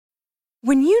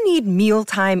When you need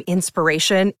mealtime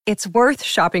inspiration, it's worth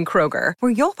shopping Kroger,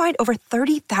 where you'll find over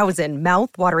 30,000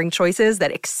 mouth-watering choices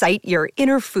that excite your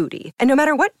inner foodie. And no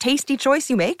matter what tasty choice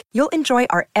you make, you'll enjoy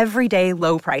our everyday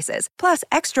low prices, plus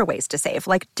extra ways to save,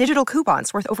 like digital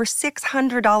coupons worth over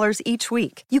 $600 each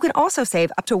week. You can also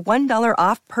save up to $1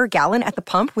 off per gallon at the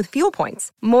pump with fuel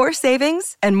points. More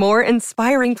savings and more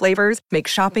inspiring flavors make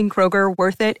shopping Kroger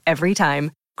worth it every time.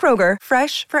 Kroger,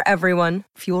 fresh for everyone.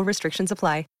 Fuel restrictions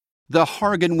apply. The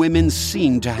Hargan women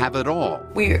seemed to have it all.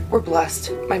 We were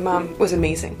blessed. My mom was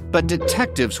amazing. But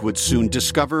detectives would soon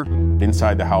discover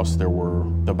inside the house there were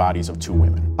the bodies of 2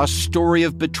 women. A story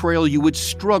of betrayal you would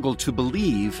struggle to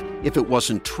believe if it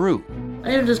wasn't true.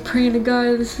 I am just praying to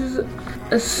God, this is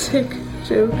a sick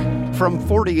joke. From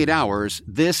 48 Hours,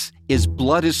 this is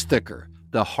Blood is Thicker,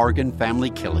 the Hargan Family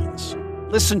Killings.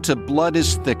 Listen to Blood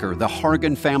is Thicker, the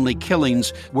Hargan Family Killings,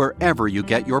 wherever you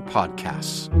get your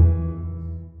podcasts.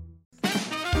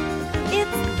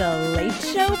 The Late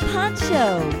Show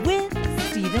Poncho with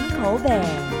Stephen Colbert.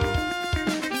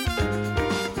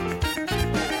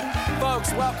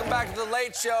 Folks, welcome back to The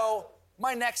Late Show.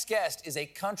 My next guest is a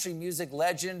country music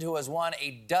legend who has won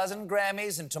a dozen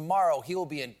Grammys, and tomorrow he will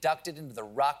be inducted into the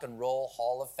Rock and Roll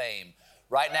Hall of Fame.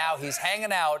 Right now, he's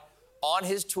hanging out on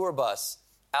his tour bus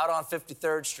out on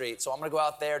 53rd Street, so I'm going to go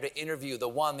out there to interview the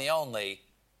one, the only,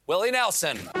 Willie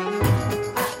Nelson.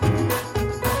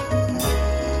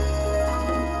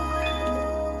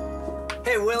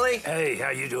 Hey, Willie. Hey,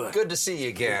 how you doing? Good to see you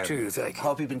again. You too, thank you.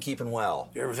 Hope you've been keeping well.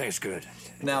 Everything's good.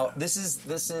 Now, this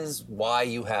is why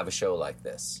you have a show like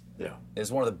this. Yeah. It's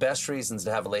one of the best reasons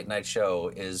to have a late night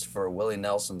show is for Willie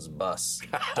Nelson's bus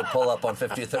to pull up on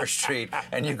 53rd Street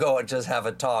and you go and just have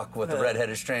a talk with the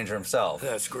redheaded stranger himself.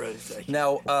 That's great, thank you.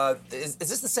 Now, is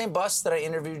this the same bus that I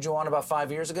interviewed you on about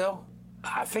 5 years ago?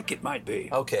 I think it might be.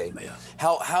 Okay. Yeah.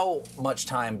 How much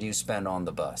time do you spend on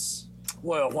the bus?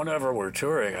 Well, whenever we're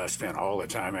touring, I spend all the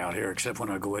time out here, except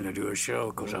when I go in to do a show,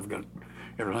 because I've got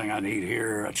everything I need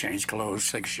here. I change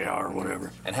clothes, take a shower,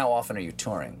 whatever. And how often are you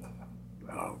touring?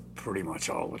 Pretty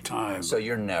much all the time. So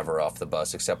you're never off the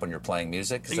bus except when you're playing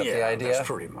music? Is that the idea? Yeah, that's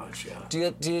pretty much, yeah.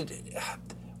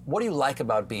 What do you like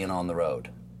about being on the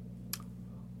road?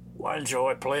 Well, I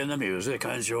enjoy playing the music.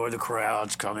 I enjoy the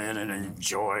crowds coming in and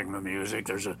enjoying the music.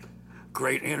 There's a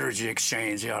great energy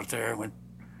exchange out there.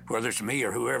 Whether it's me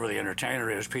or whoever the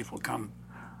entertainer is, people come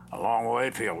a long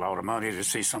way, pay a lot of money to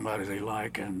see somebody they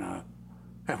like, and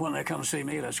when they come see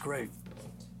me, that's great.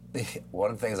 One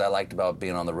of the things I liked about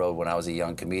being on the road when I was a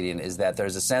young comedian is that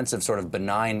there's a sense of sort of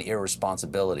benign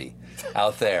irresponsibility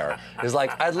out there. It's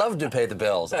like, I'd love to pay the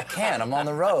bills. I can't, I'm on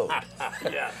the road.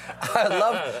 Yeah.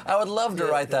 I would love to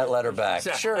write that letter back.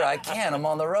 Sure, I can, I'm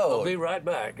on the road. I'll be right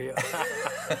back, yeah.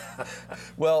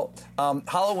 Well,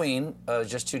 Halloween,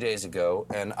 just 2 days ago,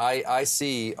 and I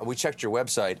see, we checked your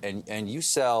website, and you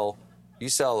sell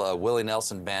a Willie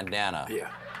Nelson bandana. Yeah.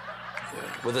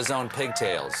 With his own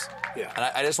pigtails. Yeah. And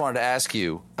I just wanted to ask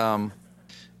you,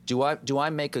 do I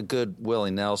make a good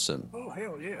Willie Nelson? Oh,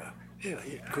 hell yeah. Yeah,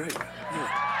 great.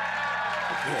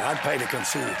 Yeah, I'd pay to come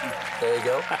see you. There you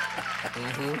go.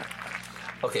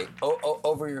 Mm-hmm. Okay,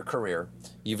 over your career,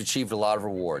 you've achieved a lot of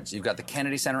awards. You've got the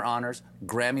Kennedy Center Honors,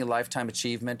 Grammy Lifetime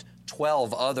Achievement,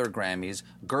 12 other Grammys,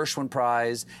 Gershwin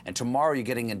Prize, and tomorrow you're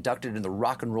getting inducted in the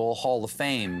Rock and Roll Hall of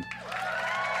Fame.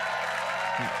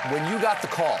 When you got the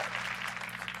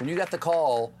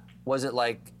call, was it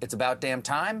like, it's about damn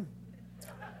time?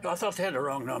 I thought they had the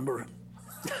wrong number.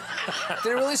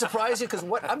 Did it really surprise you? Because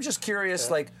I'm just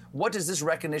curious, like, what does this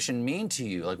recognition mean to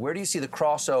you? Like, where do you see the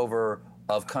crossover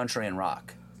of country and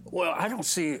rock? Well, I don't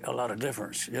see a lot of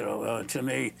difference. To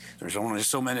me, there's only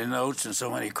so many notes and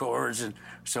so many chords and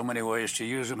so many ways to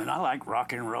use them. And I like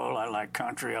rock and roll, I like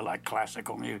country, I like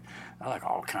classical music, I like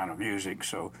all kind of music.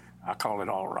 So I call it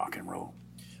all rock and roll.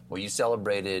 Well, you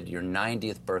celebrated your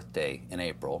 90th birthday in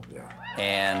April. Yeah.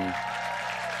 And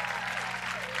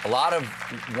a lot of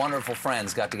wonderful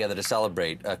friends got together to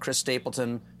celebrate. Chris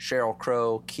Stapleton, Sheryl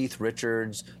Crow, Keith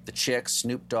Richards, The Chicks,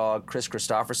 Snoop Dogg, Chris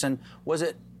Christopherson. Was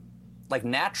it like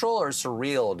natural or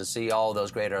surreal to see all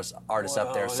those great artists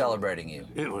up there celebrating you?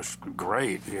 It was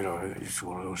great. It's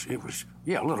one of those, it was,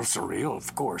 a little surreal,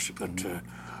 of course, but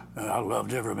I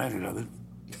loved every minute of it.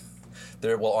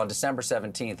 Well, on December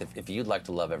 17th, if you'd like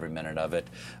to love every minute of it,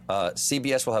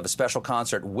 CBS will have a special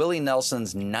concert, Willie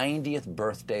Nelson's 90th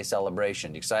birthday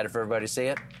celebration. You excited for everybody to see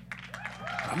it?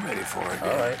 I'm ready for it.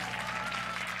 All right.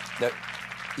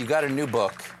 You got a new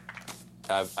book.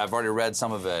 I've already read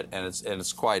some of it, and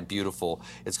it's quite beautiful.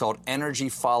 It's called Energy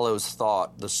Follows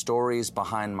Thought, The Stories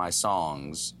Behind My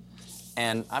Songs.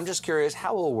 And I'm just curious,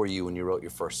 how old were you when you wrote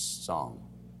your first song?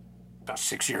 about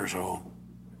 6 years old.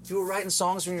 You were writing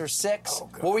songs when you were 6? Oh,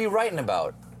 God. What were you writing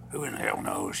about? Who in the hell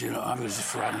knows? You know, I was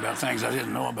just writing about things I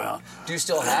didn't know about. Do you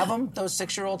still have them, those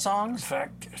 6-year-old songs? In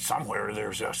fact, somewhere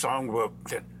there's a songbook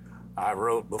that I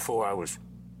wrote before I was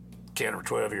 10 or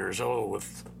 12 years old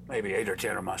with maybe 8 or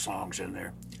 10 of my songs in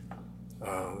there.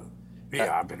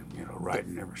 I've been,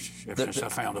 writing ever since I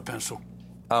found a pencil.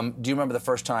 Do you remember the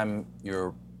first time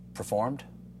you performed?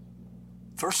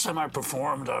 First time I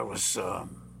performed, I was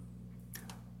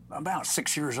about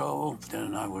 6 years old.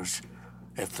 Then I was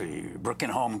at the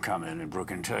Brooklyn Homecoming in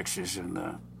Brooklyn, Texas. And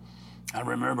I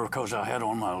remember because I had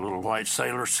on my little white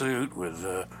sailor suit with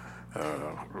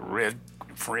red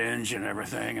fringe and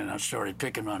everything, and I started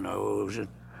picking my nose, and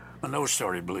my nose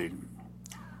started bleeding.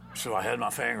 So I had my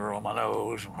finger on my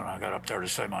nose. When I got up there to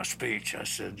say my speech, I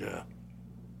said,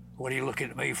 what are you looking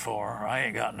at me for? I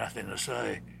ain't got nothing to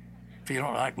say. If you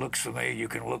don't like looks of me, you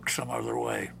can look some other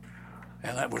way.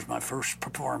 And that was my first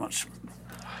performance.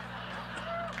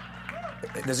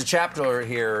 There's a chapter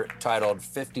here titled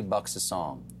 $50 a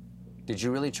song. Did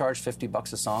you really charge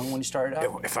 $50 a song when you started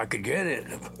out? If I could get it.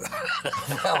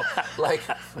 Well, like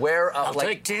where? I'll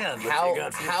take 10.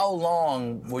 How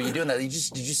long were you doing that? Did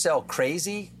you sell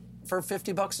crazy for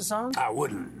 $50 a song? I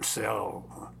wouldn't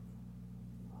sell.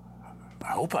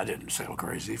 I hope I didn't sell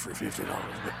crazy for $50,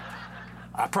 but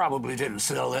I probably didn't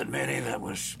sell that many. That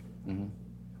was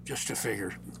just a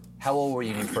figure. How old were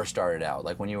you when you first started out?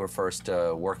 Like when you were first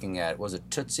working at, was it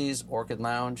Tootsie's Orchid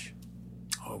Lounge?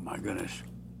 Oh, my goodness.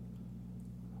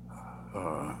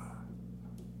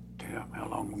 Damn, how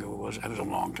long ago was it? That was a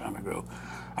long time ago.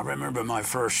 I remember my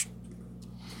first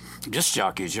disc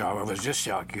jockey job. I was disc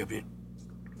jockey up at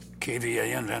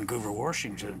KVA in Vancouver,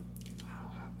 Washington.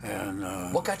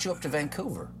 And what got you up to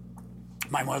Vancouver?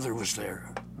 My mother was there,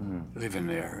 living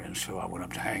there, and so I went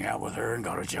up to hang out with her and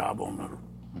got a job on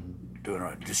doing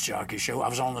a disc jockey show. I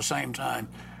was on the same time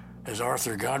as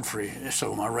Arthur Godfrey,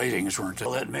 so my ratings weren't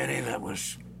that many. That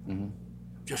was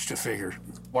just a figure.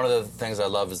 One of the things I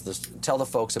love is this. Tell the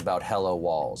folks about Hello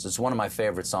Walls. It's one of my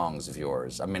favorite songs of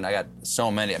yours. I mean, I got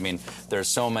so many. I mean, there's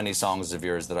so many songs of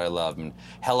yours that I love. And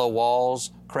Hello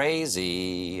Walls,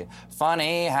 crazy,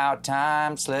 funny how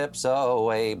time slips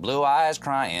away, blue eyes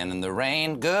crying in the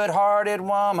rain, good-hearted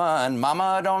woman,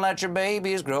 mama, don't let your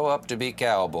babies grow up to be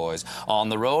cowboys. On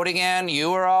the road again,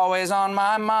 you were always on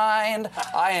my mind.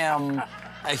 I am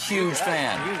a huge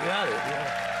fan. You got it,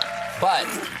 yeah. But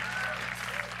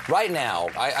right now,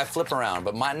 I flip around,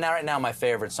 but right now my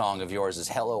favorite song of yours is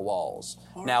Hello Walls.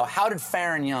 Now, how did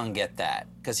Farron Young get that?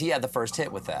 Because he had the first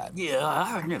hit with that.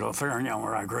 Yeah, Farron Young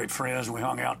were our great friends. We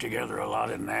hung out together a lot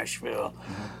in Nashville,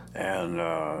 and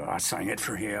I sang it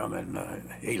for him, and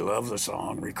he loved the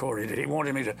song, recorded it. He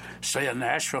wanted me to stay in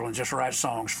Nashville and just write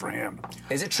songs for him.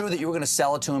 Is it true that you were going to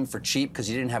sell it to him for cheap because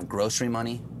you didn't have grocery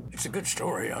money? It's a good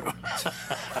story. I don't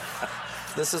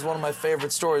This is one of my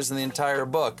favorite stories in the entire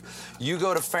book. You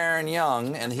go to Farron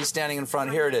Young, and he's standing in front.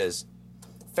 Here it is.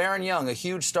 Farron Young, a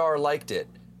huge star, liked it.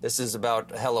 This is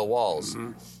about Hello Walls.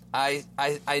 I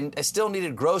still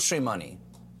needed grocery money,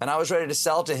 and I was ready to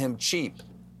sell it to him cheap.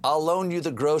 I'll loan you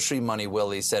the grocery money,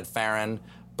 Willie, said Farron,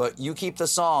 but you keep the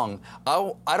song.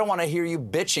 I don't want to hear you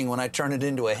bitching when I turn it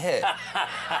into a hit.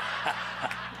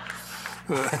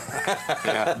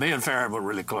 Yeah, me and Farron were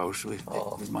really close. He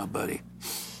was my buddy.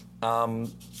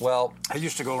 Well, I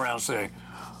used to go around saying,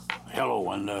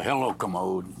 hello, and hello,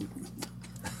 commode.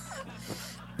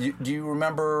 Do you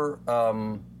remember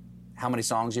how many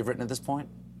songs you've written at this point?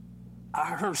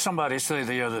 I heard somebody say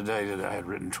the other day that I had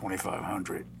written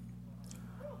 2,500.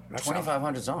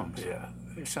 2,500 songs? Yeah,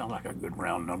 it sounds like a good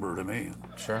round number to me.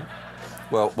 Sure.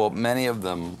 Well, many of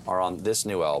them are on this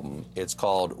new album. It's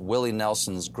called Willie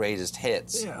Nelson's Greatest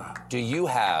Hits. Yeah. Do you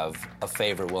have a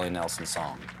favorite Willie Nelson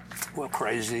song? Well,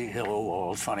 Crazy, Hello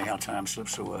Walls, Funny How Time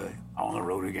Slips Away, On the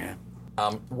Road Again.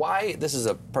 Why, this is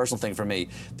a personal thing for me,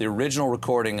 the original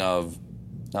recording of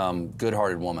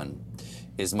Good-Hearted Woman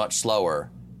is much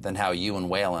slower than how you and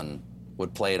Waylon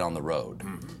would play it on the road.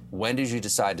 When did you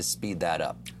decide to speed that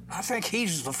up? I think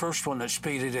he's the first one that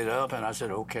speeded it up, and I said,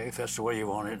 okay, if that's the way you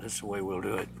want it, that's the way we'll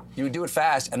do it. You would do it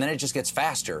fast, and then it just gets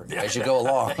faster as you go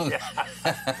along.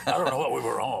 I don't know what we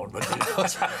were on, but...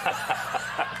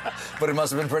 But it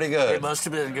must have been pretty good. It must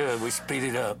have been good. We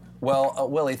speeded up. Well,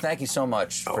 Willie, thank you so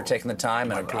much for taking the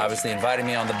time and obviously inviting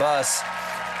me on the bus.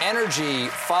 Energy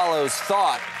follows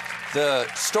thought. The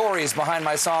stories behind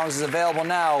my songs is available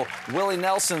now. Willie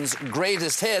Nelson's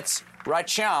Greatest Hits, right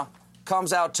here,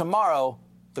 comes out tomorrow.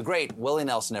 The great Willie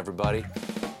Nelson, everybody.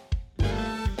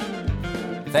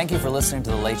 Thank you for listening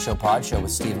to The Late Show Pod Show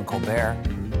with Stephen Colbert.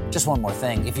 Just one more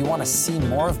thing. If you want to see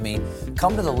more of me,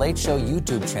 come to The Late Show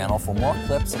YouTube channel for more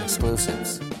clips and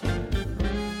exclusives.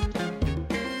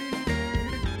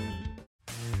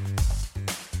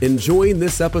 Enjoying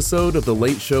this episode of The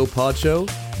Late Show Pod Show?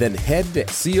 Then head to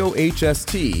cohst.app/Late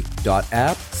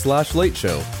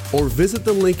Show or visit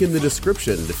the link in the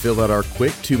description to fill out our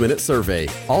quick 2-minute survey,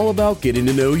 all about getting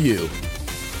to know you.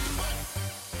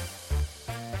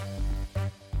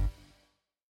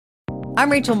 I'm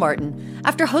Rachel Martin.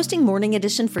 After hosting Morning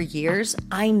Edition for years,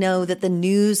 I know that the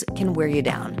news can wear you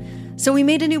down. So we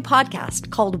made a new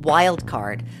podcast called Wild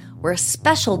Card, where a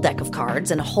special deck of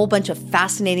cards and a whole bunch of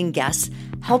fascinating guests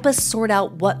help us sort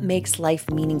out what makes life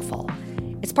meaningful.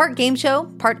 It's part game show,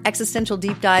 part existential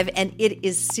deep dive, and it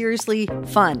is seriously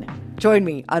fun. Join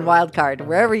me on Wild Card,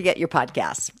 wherever you get your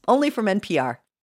podcasts, only from NPR.